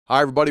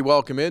Hi, everybody.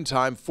 Welcome in.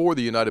 Time for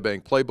the United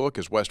Bank Playbook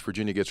as West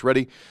Virginia gets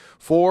ready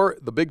for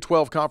the Big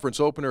 12 Conference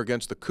opener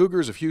against the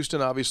Cougars of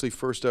Houston. Obviously,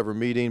 first ever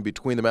meeting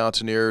between the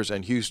Mountaineers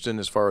and Houston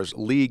as far as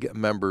league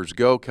members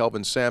go.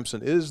 Kelvin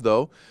Sampson is,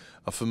 though,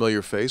 a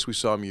familiar face. We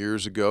saw him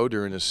years ago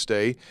during his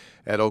stay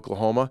at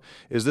Oklahoma.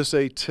 Is this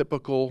a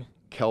typical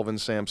Kelvin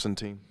Sampson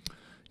team?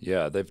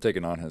 Yeah, they've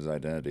taken on his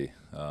identity,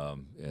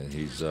 and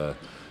he's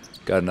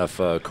got enough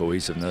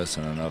cohesiveness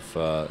and enough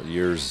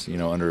years,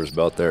 under his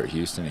belt there at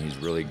Houston. He's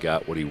really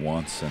got what he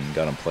wants and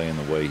got him playing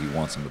the way he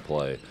wants him to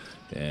play.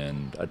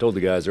 And I told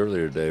the guys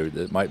earlier today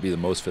that it might be the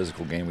most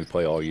physical game we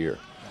play all year,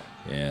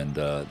 and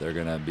they're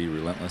going to be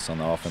relentless on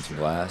the offensive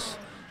glass.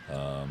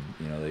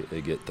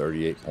 They get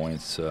 38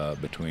 points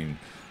between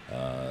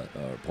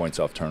points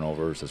off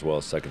turnovers as well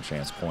as second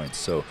chance points.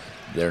 So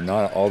they're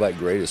not all that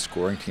great a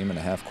scoring team in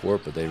the half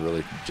court, but they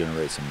really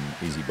generate some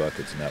easy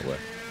buckets in that way.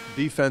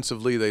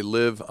 Defensively, they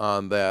live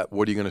on that.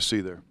 What are you going to see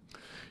there?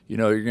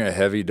 You're going to have a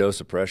heavy dose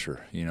of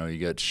pressure. You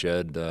got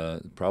Shed,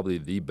 probably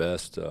the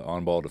best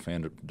on-ball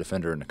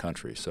defender in the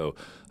country. So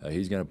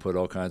he's going to put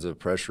all kinds of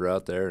pressure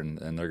out there,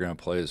 and they're going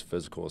to play as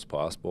physical as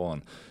possible,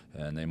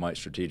 and they might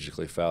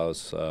strategically foul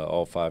us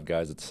all five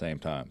guys at the same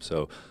time.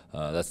 So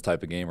that's the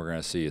type of game we're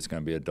going to see. It's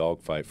going to be a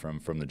dogfight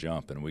from the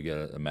jump, and we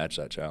got to match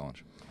that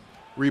challenge.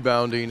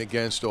 Rebounding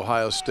against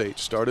Ohio State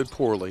started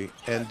poorly,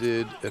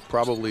 ended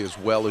probably as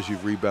well as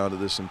you've rebounded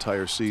this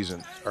entire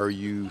season. Are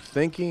you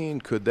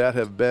thinking, could that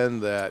have been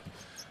that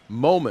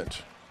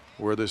moment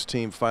where this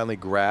team finally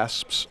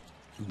grasps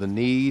the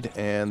need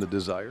and the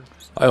desire?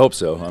 I hope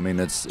so. I mean,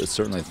 it's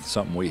certainly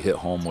something we hit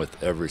home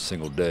with every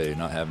single day,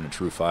 not having a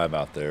true five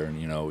out there.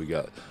 And, we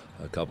got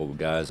a couple of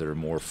guys that are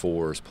more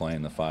fours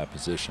playing the five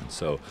position.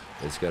 So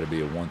it's got to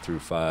be a 1 through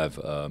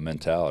 5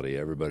 mentality.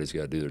 Everybody's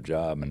got to do their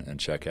job and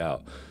check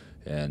out.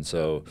 And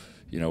so,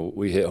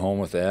 we hit home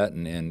with that,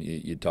 and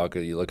you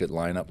look at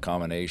lineup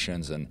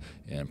combinations, and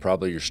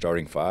probably your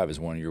starting five is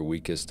one of your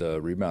weakest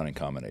rebounding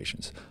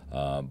combinations,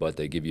 but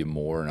they give you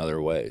more in other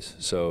ways.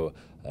 So,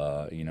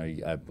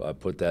 I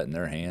put that in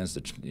their hands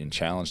and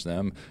challenge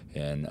them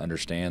and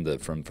understand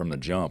that from the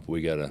jump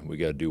we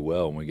gotta do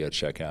well and we gotta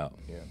check out.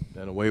 Yeah,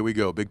 and away we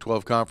go. Big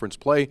 12 Conference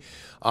play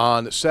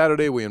on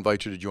Saturday. We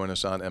invite you to join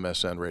us on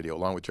MSN Radio.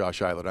 Along with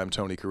Josh Eilert, I'm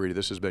Tony Caridi.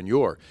 This has been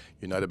your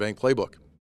United Bank Playbook.